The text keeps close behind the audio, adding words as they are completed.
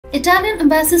Italian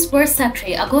Embassy's First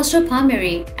Secretary Augusto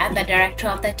Palmieri and the Director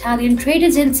of the Italian Trade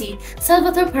Agency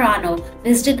Salvatore Parano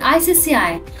visited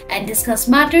ICCI and discussed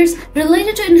matters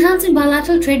related to enhancing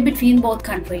bilateral trade between both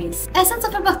countries.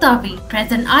 Zafar Bakhtawi,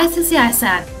 President ICCI,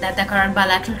 said that the current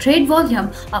bilateral trade volume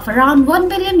of around €1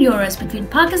 billion between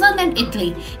Pakistan and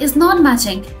Italy is not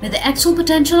matching with the actual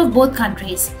potential of both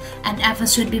countries, and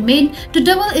efforts should be made to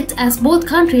double it as both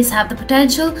countries have the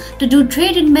potential to do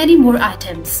trade in many more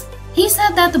items. He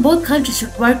said that both countries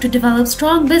should work to develop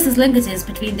strong business linkages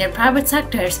between their private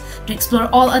sectors to explore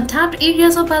all untapped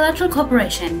areas of bilateral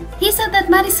cooperation. He said that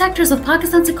many sectors of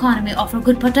Pakistan's economy offer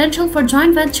good potential for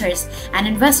joint ventures and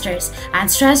investors, and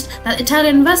stressed that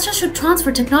Italian investors should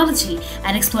transfer technology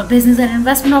and explore business and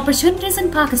investment opportunities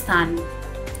in Pakistan.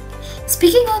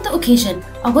 Speaking on the occasion,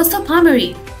 Augusto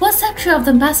Palmieri, First Secretary of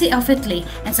the Embassy of Italy,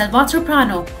 and Salvatore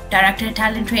Prano, Director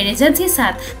Italian Trade Agency,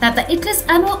 said that Italy's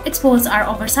annual exports are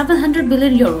over €700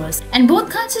 billion, and both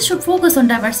countries should focus on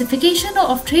diversification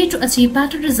of trade to achieve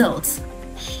better results.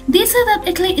 They said that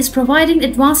Italy is providing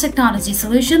advanced technology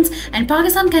solutions and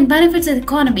Pakistan can benefit its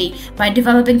economy by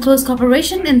developing close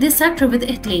cooperation in this sector with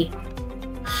Italy.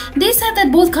 They said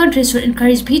that both countries should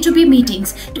encourage B2B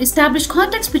meetings to establish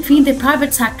contacts between their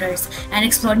private sectors and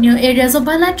explore new areas of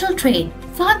bilateral trade.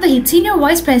 Fahad Wahid, Senior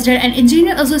Vice President, and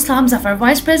Engineer Islam Zafar,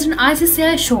 Vice President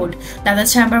ICCI, showed that the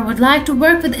Chamber would like to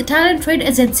work with the Italian Trade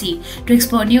Agency to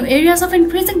explore new areas of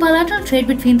increasing bilateral trade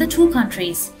between the two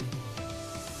countries.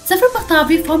 Zafar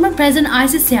Bakhtawi, former President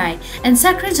ICCI and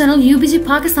Secretary General UBG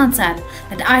Pakistan, said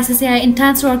that ICCI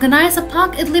intends to organize a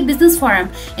Pak-Italy Business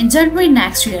Forum in January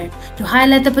next year to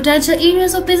highlight the potential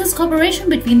areas of business cooperation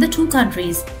between the two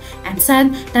countries, and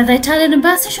said that the Italian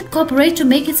Embassy should cooperate to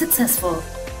make it successful.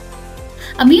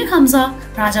 Amir Hamza,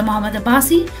 Raja Muhammad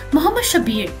Abbasi, Muhammad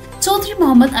Shabir, Chaudhry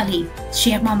Muhammad Ali,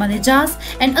 Sheikh Muhammad Ijaz,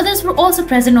 and others were also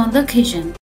present on the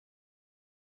occasion.